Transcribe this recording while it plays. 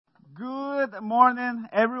Good morning,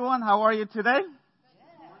 everyone. How are you today?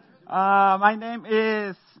 My name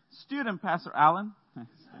is Student Pastor Allan.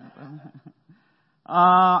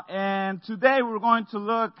 And today we're going to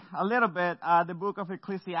look a little bit at the book of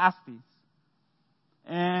Ecclesiastes.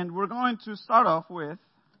 And we're going to start off with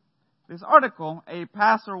this article a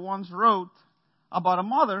pastor once wrote about a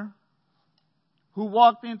mother who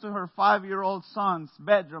walked into her 5-year-old son's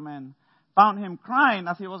bedroom and found him crying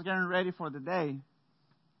as he was getting ready for the day.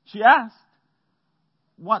 She asked,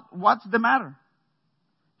 what's the matter?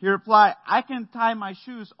 He replied, I can tie my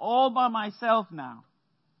shoes all by myself now.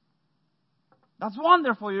 That's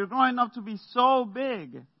wonderful. You're growing up to be so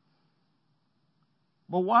big.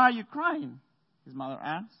 But why are you crying? His mother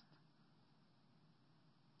asked.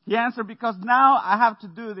 He answered, because now I have to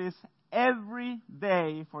do this every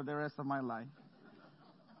day for the rest of my life.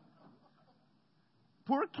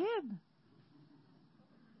 Poor kid.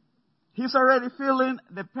 He's already feeling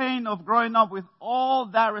the pain of growing up with all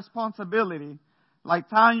that responsibility, like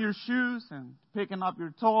tying your shoes and picking up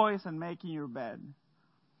your toys and making your bed.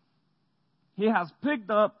 He has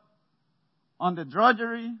picked up on the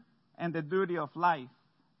drudgery and the duty of life.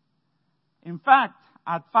 In fact,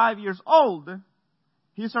 at 5 years old,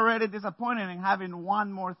 he's already disappointed in having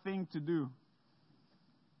one more thing to do.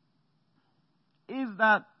 Is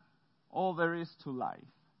that all there is to life?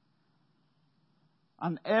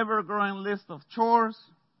 An ever-growing list of chores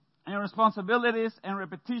and responsibilities and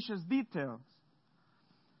repetitious details.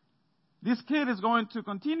 This kid is going to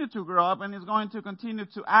continue to grow up and is going to continue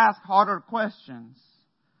to ask harder questions.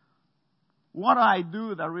 What do I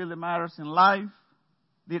do that really matters in life?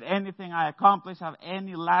 Did anything I accomplish have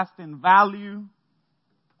any lasting value?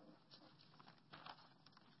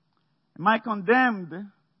 Am I condemned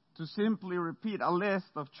to simply repeat a list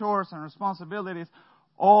of chores and responsibilities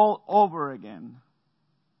all over again?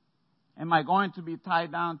 Am I going to be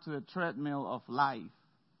tied down to the treadmill of life?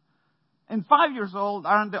 And 5-year-olds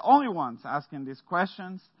aren't the only ones asking these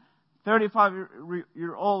questions.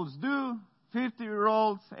 35-year-olds do,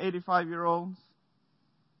 50-year-olds, 85-year-olds.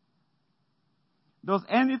 Does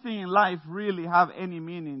anything in life really have any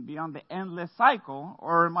meaning beyond the endless cycle?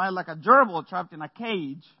 Or am I like a gerbil trapped in a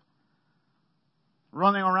cage,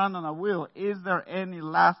 running around on a wheel? Is there any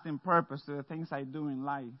lasting purpose to the things I do in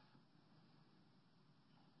life?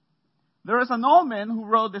 There is an old man who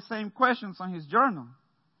wrote the same questions on his journal.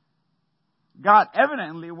 God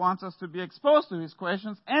evidently wants us to be exposed to his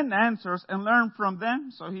questions and answers and learn from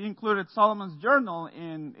them, so he included Solomon's journal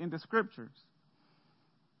in the scriptures.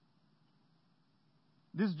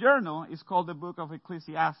 This journal is called the book of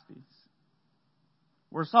Ecclesiastes,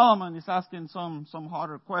 where Solomon is asking some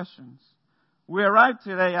harder questions. We arrive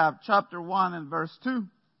today at chapter 1 and verse 2.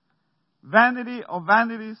 Vanity of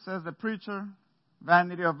vanities, says the preacher.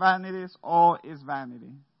 Vanity of vanities, all is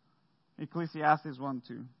vanity. Ecclesiastes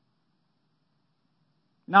 1:2.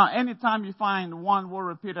 Now, anytime you find one word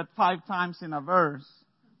repeated 5 times in a verse,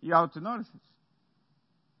 you ought to notice it.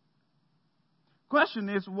 Question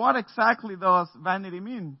is, what exactly does vanity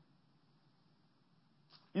mean?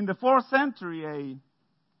 In the 4th century, a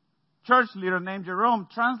church leader named Jerome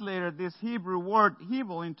translated this Hebrew word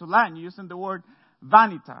evil into Latin using the word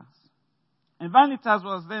vanitas. And vanitas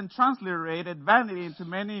was then transliterated vanity into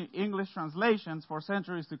many English translations for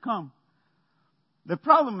centuries to come. The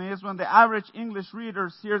problem is when the average English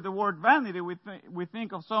readers hear the word vanity, we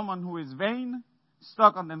think of someone who is vain,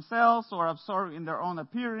 stuck on themselves, or absorbed in their own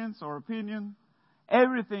appearance or opinion.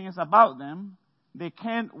 Everything is about them. They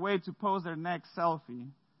can't wait to post their next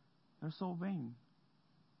selfie. They're so vain.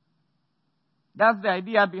 That's the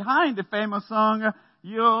idea behind the famous song,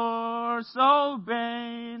 You're so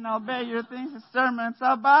vain, I'll bet your things and sermons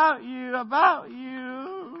about you, about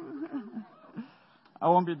you. I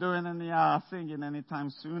won't be doing any singing anytime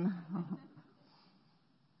soon.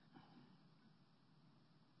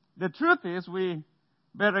 The truth is, we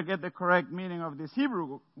better get the correct meaning of this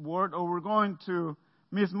Hebrew word, or we're going to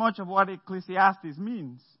miss much of what Ecclesiastes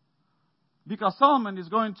means. Because Solomon is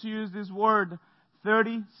going to use this word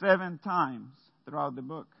 37 times throughout the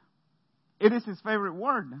book. It is his favorite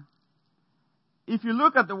word. If you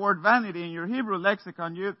look at the word vanity in your Hebrew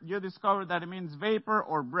lexicon, you discover that it means vapor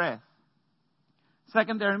or breath.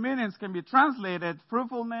 Secondary meanings can be translated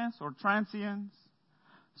fruitfulness or transience.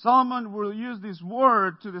 Solomon will use this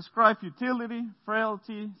word to describe futility,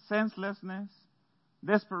 frailty, senselessness,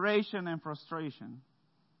 desperation, and frustration.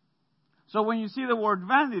 So when you see the word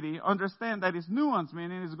vanity, understand that its nuanced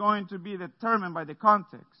meaning is going to be determined by the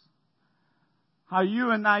context. How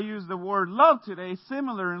you and I use the word love today is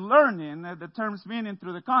similar in learning the term's meaning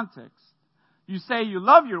through the context. You say you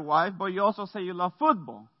love your wife, but you also say you love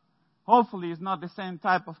football. hopefully it's not the same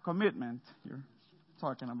type of commitment you're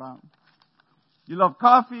talking about. You love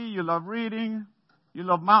coffee, you love reading, you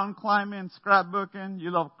love mountain climbing, scrapbooking,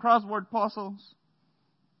 you love crossword puzzles,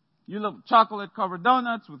 you love chocolate-covered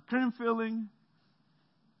donuts with cream filling.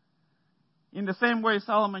 In the same way,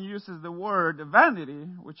 Solomon uses the word vanity,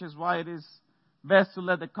 which is why it is best to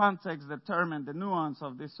let the context determine the nuance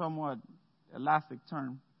of this somewhat elastic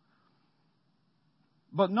term.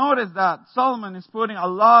 But notice that Solomon is putting a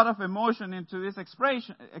lot of emotion into this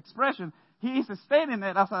expression. He is stating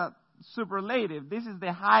it as a superlative. This is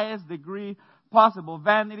the highest degree possible.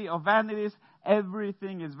 Vanity of vanities,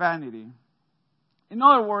 everything is vanity. In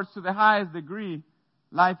other words, to the highest degree,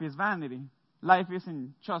 life is vanity. Life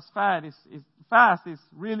isn't just fast, it's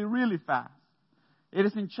really, really fast. It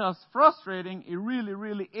isn't just frustrating, it really,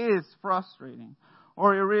 really is frustrating.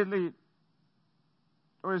 Or it's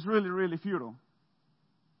really, really futile.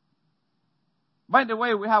 By the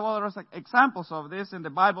way, we have other examples of this in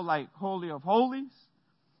the Bible, like Holy of Holies,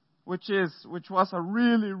 which was a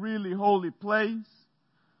really, really holy place.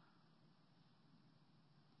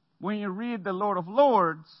 When you read the Lord of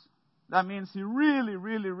Lords, that means He really,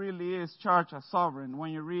 really, really is charged as sovereign.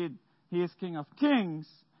 When you read He is King of Kings,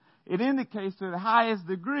 it indicates to the highest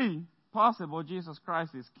degree possible Jesus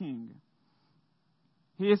Christ is King.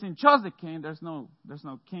 He isn't just the King, there's no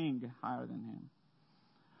king higher than Him.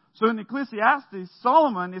 So in Ecclesiastes,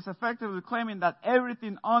 Solomon is effectively claiming that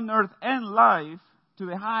everything on earth and life, to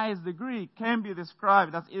the highest degree, can be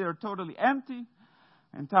described as either totally empty,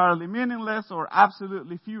 entirely meaningless, or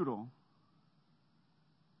absolutely futile.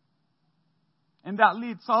 And that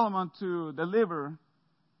leads Solomon to deliver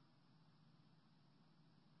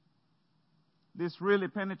this really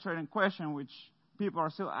penetrating question which people are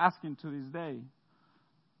still asking to this day.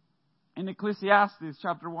 In Ecclesiastes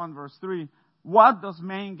chapter 1 verse 3, what does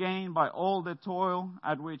man gain by all the toil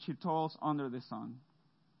at which he toils under the sun?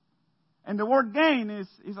 And the word gain is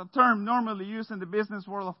a term normally used in the business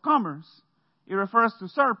world of commerce. It refers to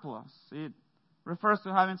surplus. It refers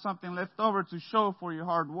to having something left over to show for your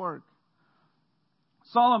hard work.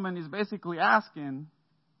 Solomon is basically asking,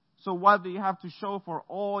 so what do you have to show for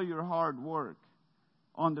all your hard work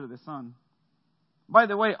under the sun? By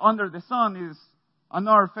the way, under the sun is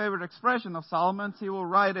another favorite expression of Solomon's. He will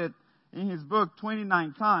write it in his book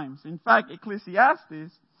 29 times. In fact,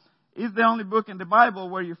 Ecclesiastes is the only book in the Bible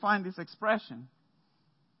where you find this expression.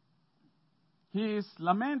 He is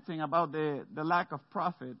lamenting about the lack of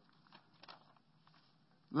profit,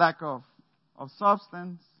 lack of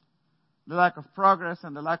substance, the lack of progress,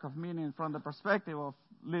 and the lack of meaning from the perspective of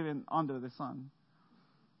living under the sun.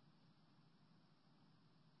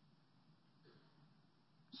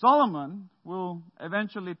 Solomon will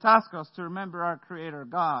eventually task us to remember our Creator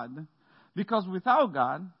God, because without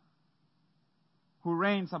God, who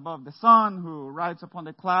reigns above the sun, who rides upon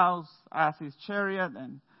the clouds as His chariot,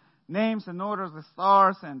 and names and orders the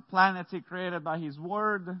stars and planets He created by His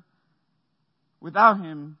word, without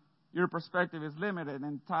Him, your perspective is limited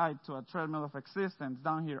and tied to a treadmill of existence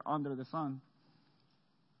down here under the sun.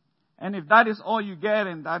 And if that is all you get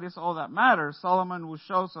and that is all that matters, Solomon will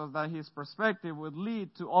show us that his perspective would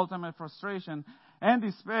lead to ultimate frustration and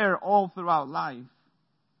despair all throughout life.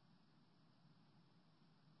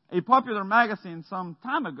 A popular magazine some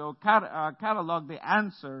time ago cataloged the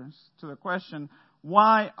answers to the question,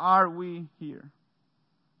 why are we here?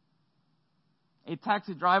 A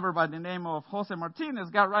taxi driver by the name of Jose Martinez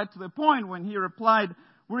got right to the point when he replied,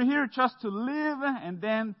 we're here just to live and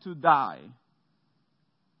then to die.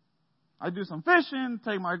 I do some fishing,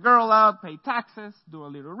 take my girl out, pay taxes, do a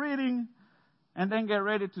little reading, and then get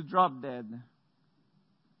ready to drop dead.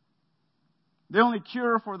 The only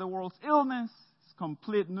cure for the world's illness is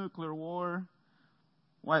complete nuclear war.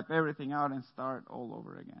 Wipe everything out and start all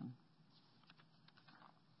over again.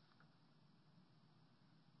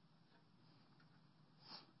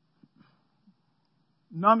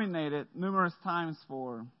 Nominated numerous times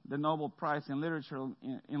for the Nobel Prize in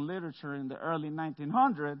literature in the early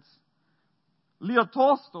 1900s, Leo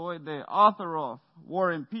Tolstoy, the author of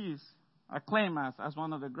War and Peace, acclaimed as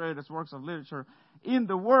one of the greatest works of literature in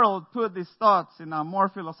the world, put these thoughts in a more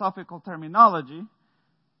philosophical terminology,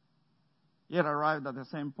 yet arrived at the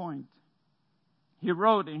same point. He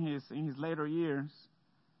wrote in his later years,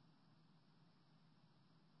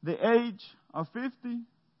 the age of 50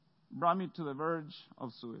 brought me to the verge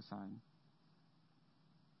of suicide.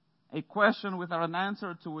 A question without an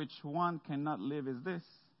answer to which one cannot live is this: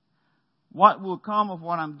 what will come of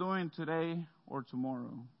what I'm doing today or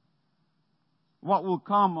tomorrow? What will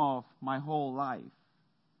come of my whole life?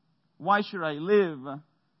 Why should I live?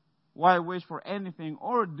 Why wish for anything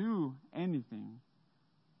or do anything?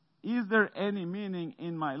 is there any meaning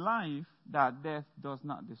in my life that death does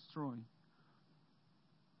not destroy?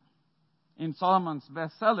 In Solomon's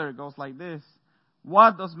bestseller, it goes like this: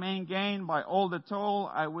 what does man gain by all the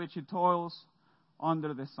toil at which he toils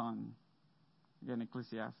under the sun? Again,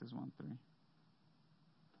 Ecclesiastes 1:3.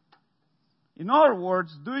 In other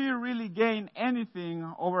words, do you really gain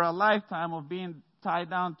anything over a lifetime of being tied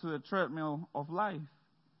down to the treadmill of life?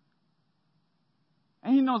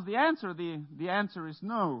 And he knows the answer. The answer is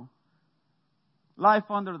no. Life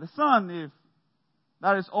under the sun, if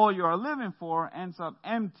that is all you are living for, ends up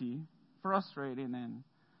empty, frustrating,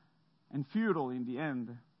 and futile in the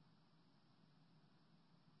end.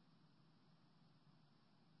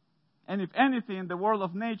 And if anything, the world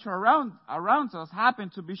of nature around us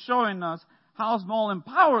happens to be showing us how small and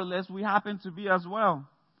powerless we happen to be as well.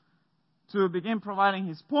 To begin providing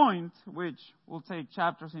his point, which will take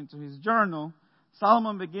chapters into his journal,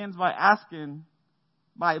 Solomon begins by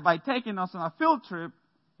taking us on a field trip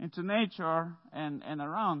into nature and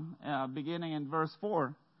around, beginning in verse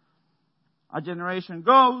 4. A generation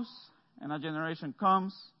goes and a generation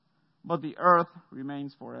comes, but the earth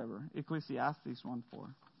remains forever. Ecclesiastes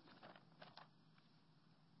 1:4.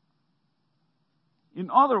 In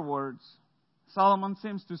other words, Solomon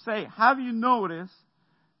seems to say, have you noticed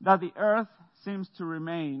that the earth seems to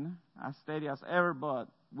remain as steady as ever, but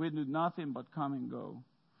we do nothing but come and go?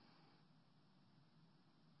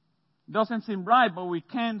 Doesn't seem right, but we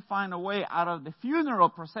can't find a way out of the funeral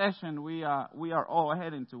procession we are all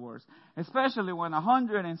heading towards, especially when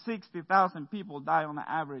 160,000 people die on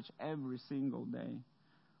average every single day,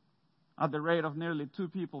 at the rate of nearly 2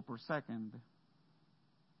 people per second.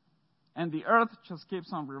 And the earth just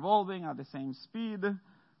keeps on revolving at the same speed,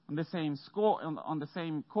 on the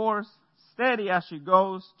same course, steady as she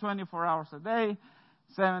goes, 24 hours a day,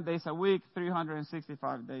 7 days a week,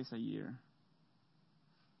 365 days a year.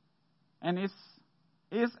 And it's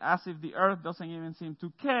as if the earth doesn't even seem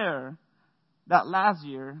to care that last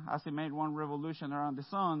year, as it made one revolution around the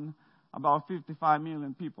sun, about 55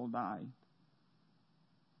 million people died.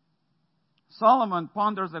 Solomon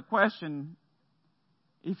ponders the question: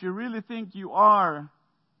 if you really think you are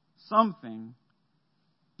something,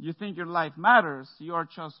 you think your life matters, you are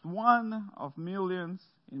just one of millions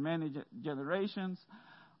in many generations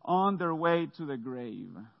on their way to the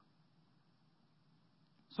grave.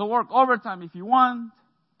 So work overtime if you want,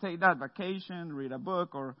 take that vacation, read a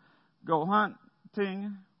book, or go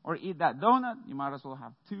hunting, or eat that donut. You might as well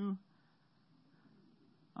have 2.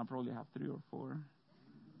 I'll probably have 3 or 4.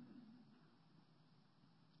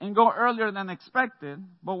 And go earlier than expected,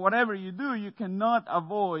 but whatever you do, you cannot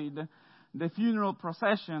avoid the funeral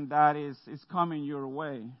procession that is coming your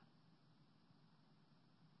way.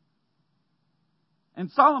 And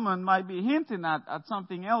Solomon might be hinting at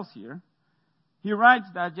something else here. He writes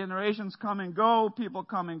that generations come and go, people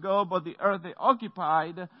come and go, but the earth they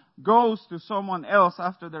occupied goes to someone else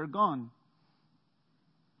after they're gone.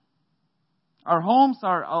 Our homes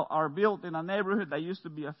are built in a neighborhood that used to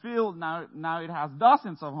be a field. Now it has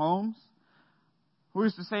dozens of homes. Who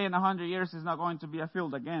is to say in 100 years it's not going to be a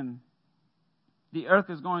field again? The earth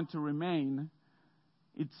is going to remain.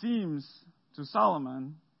 It seems to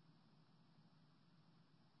Solomon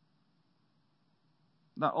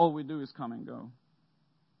that all we do is come and go.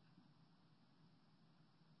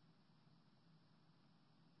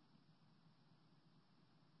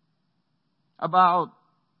 About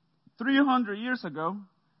 300 years ago,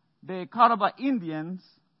 the Catawba Indians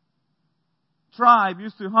tribe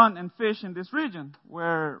used to hunt and fish in this region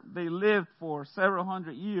where they lived for several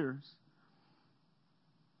hundred years.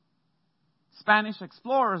 Spanish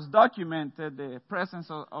explorers documented the presence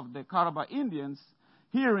of the Catawba Indians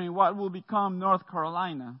here in what will become North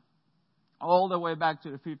Carolina, all the way back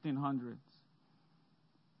to the 1500s.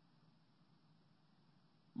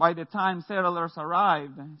 By the time settlers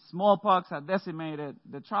arrived, smallpox had decimated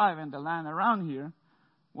the tribe, and the land around here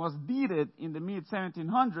was deeded in the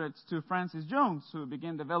mid-1700s to Francis Jones, who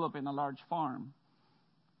began developing a large farm.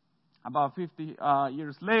 About 50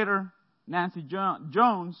 years later, Nancy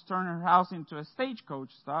Jones turned her house into a stagecoach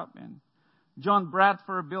stop, and John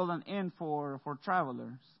Bradford built an inn for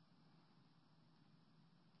travelers.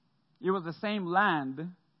 It was the same land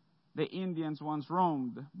the Indians once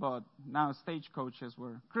roamed, but now stagecoaches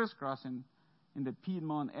were crisscrossing in the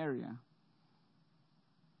Piedmont area.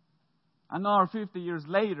 Another 50 years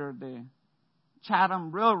later, the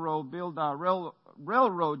Chatham Railroad built a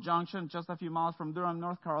railroad junction just a few miles from Durham,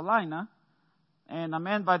 North Carolina, and a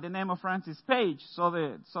man by the name of Francis Page saw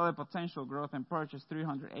the potential growth and purchased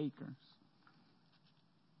 300 acres.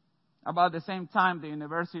 About the same time, the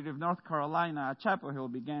University of North Carolina at Chapel Hill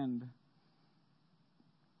began.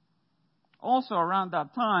 Also around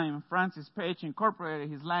that time, Francis Page incorporated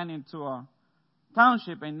his land into a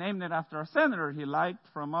township and named it after a senator he liked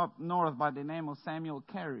from up north by the name of Samuel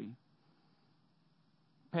Carey.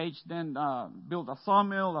 Page then built a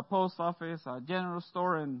sawmill, a post office, a general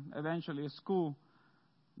store, and eventually a school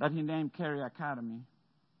that he named Carey Academy.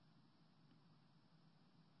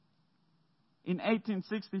 In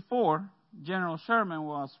 1864, General Sherman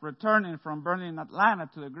was returning from burning Atlanta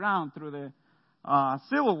to the ground through the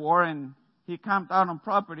Civil War, and he camped out on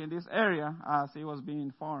property in this area as it was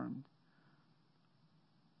being farmed.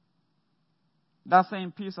 That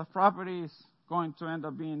same piece of property is going to end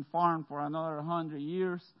up being farmed for another 100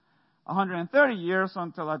 years, 130 years,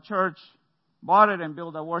 until a church bought it and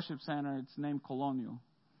built a worship center. It's named Colonial.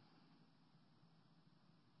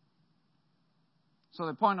 So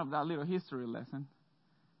the point of that little history lesson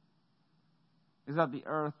is that the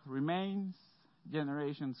earth remains,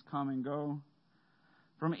 generations come and go.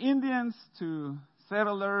 From Indians to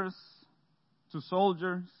settlers to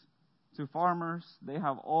soldiers to farmers, they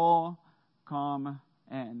have all come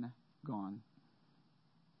and gone.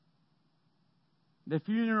 The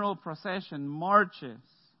funeral procession marches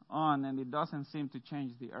on, and it doesn't seem to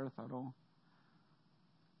change the earth at all.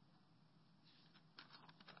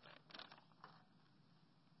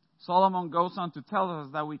 Solomon goes on to tell us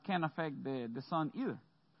that we can't affect the sun either.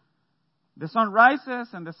 The sun rises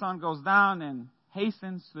and the sun goes down and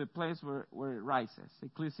hastens to the place where it rises.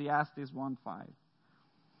 Ecclesiastes 1:5.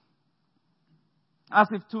 As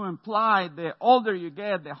if to imply, the older you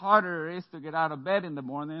get, the harder it is to get out of bed in the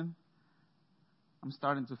morning. I'm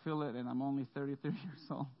starting to feel it, and I'm only 33 years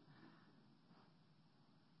old.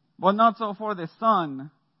 But not so for the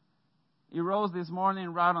sun. It rose this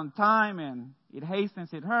morning right on time, and it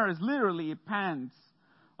hastens, it hurries. Literally, it pants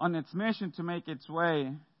on its mission to make its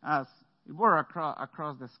way as it were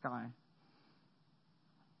across the sky.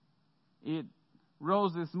 It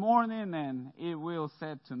rose this morning, and it will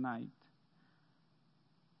set tonight.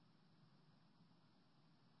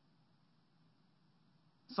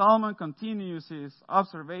 Solomon continues his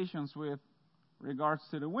observations with regards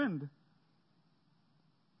to the wind.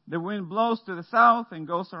 The wind blows to the south and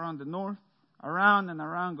goes around the north. Around and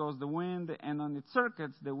around goes the wind, and on its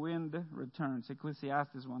circuits the wind returns.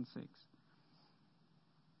 Ecclesiastes 1:6.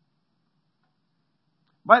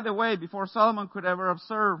 By the way, before Solomon could ever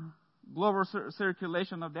observe global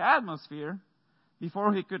circulation of the atmosphere,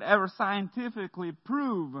 before he could ever scientifically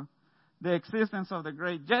prove the existence of the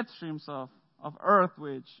great jet streams of Earth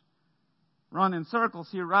which run in circles,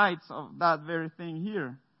 he writes of that very thing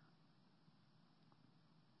here.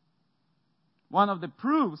 One of the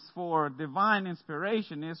proofs for divine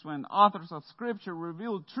inspiration is when authors of Scripture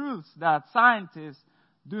reveal truths that scientists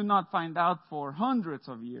do not find out for hundreds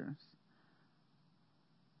of years.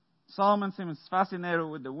 Solomon seems fascinated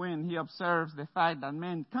with the wind. He observes the fact that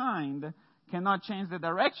mankind cannot change the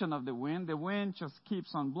direction of the wind. The wind just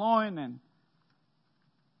keeps on blowing, and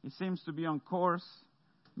it seems to be on course.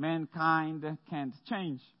 Mankind can't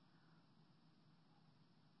change.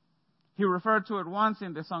 He referred to it once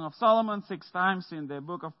in the Song of Solomon, 6 times in the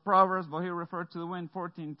book of Proverbs, but he referred to the wind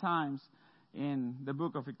 14 times in the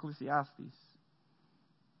book of Ecclesiastes.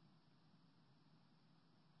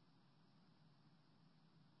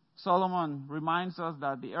 Solomon reminds us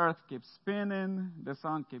that the earth keeps spinning, the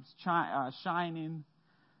sun keeps shining,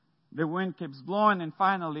 the wind keeps blowing, and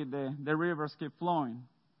finally the rivers keep flowing.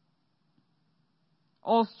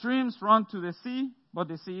 All streams run to the sea, but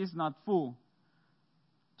the sea is not full.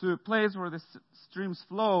 To a place where the streams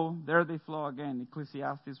flow, there they flow again.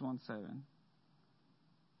 Ecclesiastes 1:7.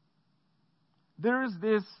 There is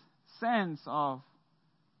this sense of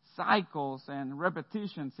cycles and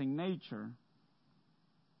repetitions in nature.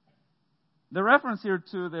 The reference here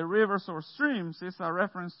to the rivers or streams is a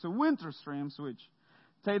reference to winter streams, which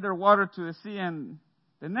take their water to the sea, and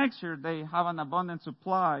the next year they have an abundant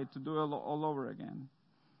supply to do it all over again.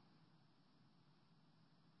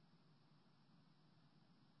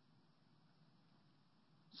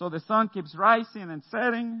 So the sun keeps rising and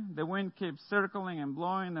setting, the wind keeps circling and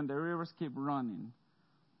blowing, and the rivers keep running.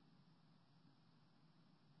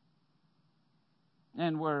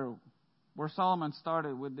 And where Solomon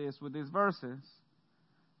started with these verses,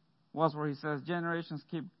 was where he says, generations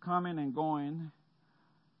keep coming and going,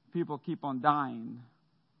 people keep on dying.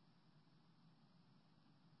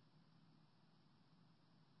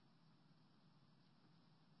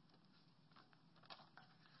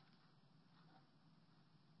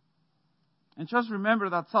 And just remember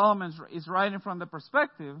that Solomon is writing from the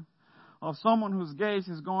perspective of someone whose gaze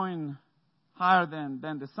is going higher than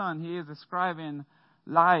the sun. He is describing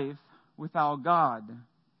life without God.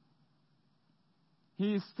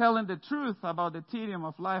 He's telling the truth about the tedium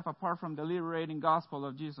of life apart from the liberating gospel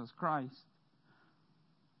of Jesus Christ.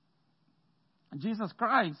 Jesus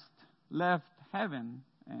Christ left heaven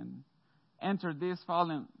and entered this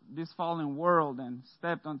fallen world and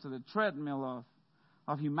stepped onto the treadmill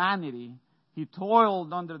of humanity. He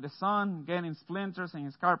toiled under the sun, getting splinters in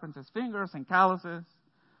his carpenter's fingers and calluses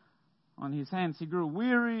on his hands. He grew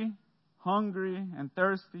weary, hungry, and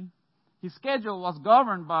thirsty. His schedule was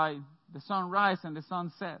governed by the sunrise and the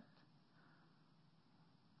sunset.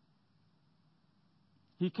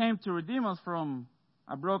 He came to redeem us from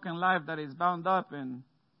a broken life that is bound up and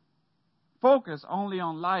focused only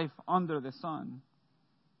on life under the sun.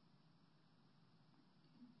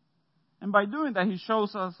 And by doing that, he showed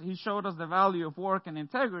us the value of work and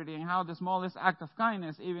integrity, and how the smallest act of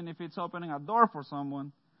kindness, even if it's opening a door for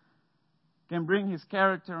someone, can bring his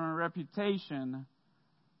character and reputation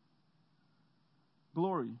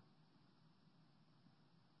glory.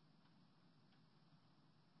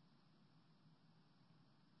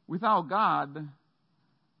 Without God,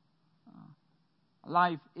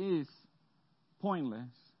 life is pointless.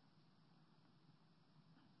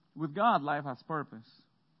 With God, life has purpose.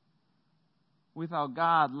 Without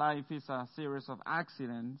God, life is a series of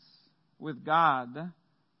accidents. With God,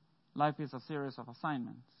 life is a series of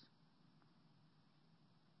assignments.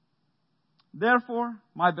 Therefore,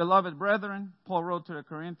 my beloved brethren, Paul wrote to the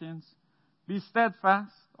Corinthians, be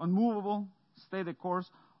steadfast, unmovable, stay the course,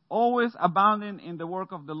 always abounding in the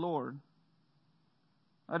work of the Lord.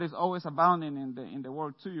 That is, always abounding in the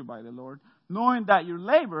work to you by the Lord, knowing that your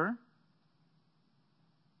labor,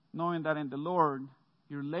 knowing that in the Lord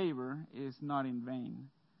your labor is not in vain.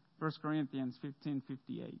 1 Corinthians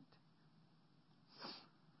 15:58.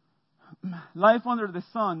 Life under the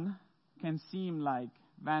sun can seem like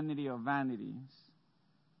vanity of vanities.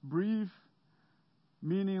 Brief,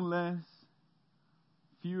 meaningless,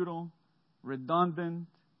 futile, redundant.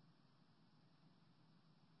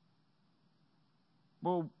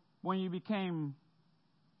 But when you became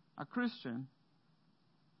a Christian,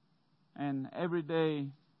 and every day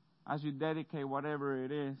as you dedicate whatever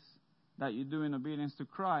it is that you do in obedience to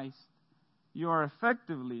Christ, you are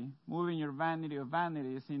effectively moving your vanity of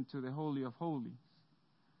vanities into the Holy of Holies.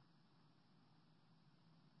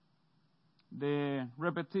 The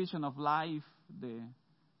repetition of life, the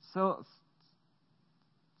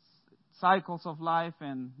cycles of life,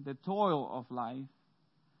 and the toil of life,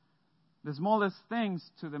 the smallest things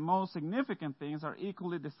to the most significant things, are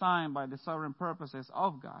equally designed by the sovereign purposes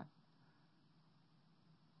of God.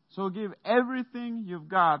 So give everything you've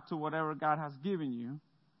got to whatever God has given you.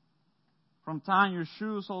 From tying your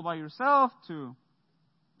shoes all by yourself to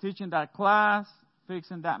teaching that class,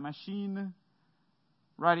 fixing that machine,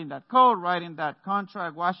 writing that code, writing that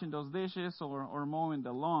contract, washing those dishes, or mowing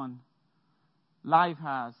the lawn. Life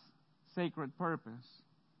has sacred purpose.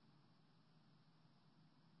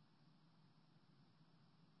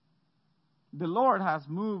 The Lord has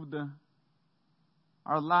moved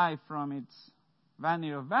our life from its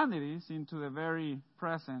vanity of vanities into the very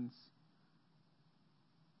presence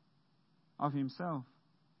of Himself,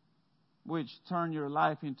 which turned your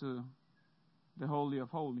life into the Holy of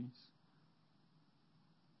Holies.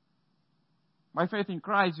 By faith in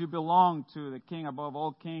Christ, you belong to the King above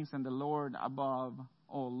all kings and the Lord above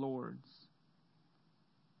all lords.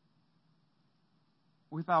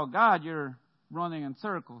 Without God, you're running in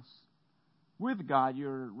circles. With God,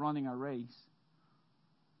 you're running a race.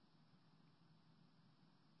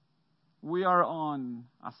 We are on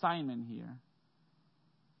assignment here.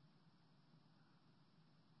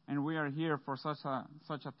 And we are here for such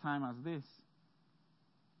a time as this.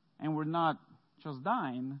 And we're not just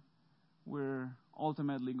dying, we're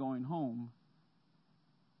ultimately going home.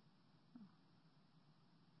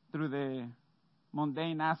 Through the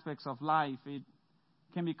mundane aspects of life, it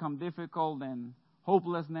can become difficult, and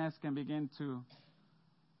hopelessness can begin to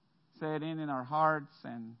set in our hearts,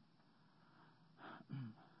 and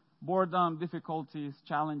boredom, difficulties,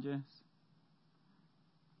 challenges.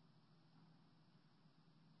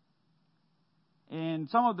 In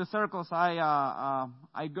some of the circles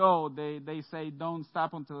I go, they say don't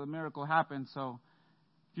stop until the miracle happens. So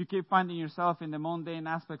if you keep finding yourself in the mundane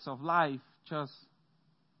aspects of life, just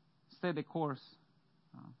stay the course.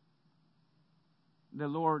 The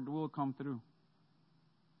Lord will come through.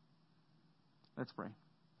 Let's pray.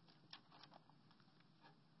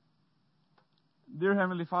 Dear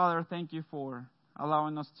Heavenly Father, thank you for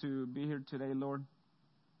allowing us to be here today, Lord.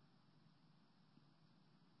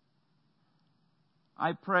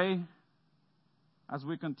 I pray as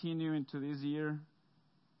we continue into this year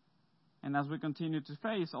and as we continue to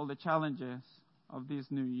face all the challenges of this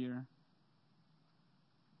new year,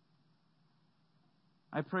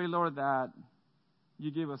 I pray, Lord, that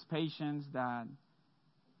you give us patience, that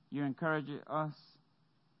you encourage us,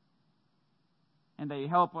 and that you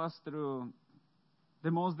help us through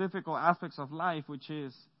the most difficult aspects of life, which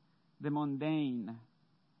is the mundane,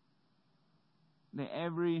 the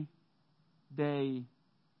everyday,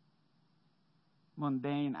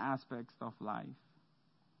 mundane aspects of life.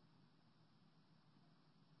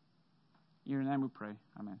 In your name we pray.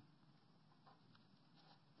 Amen.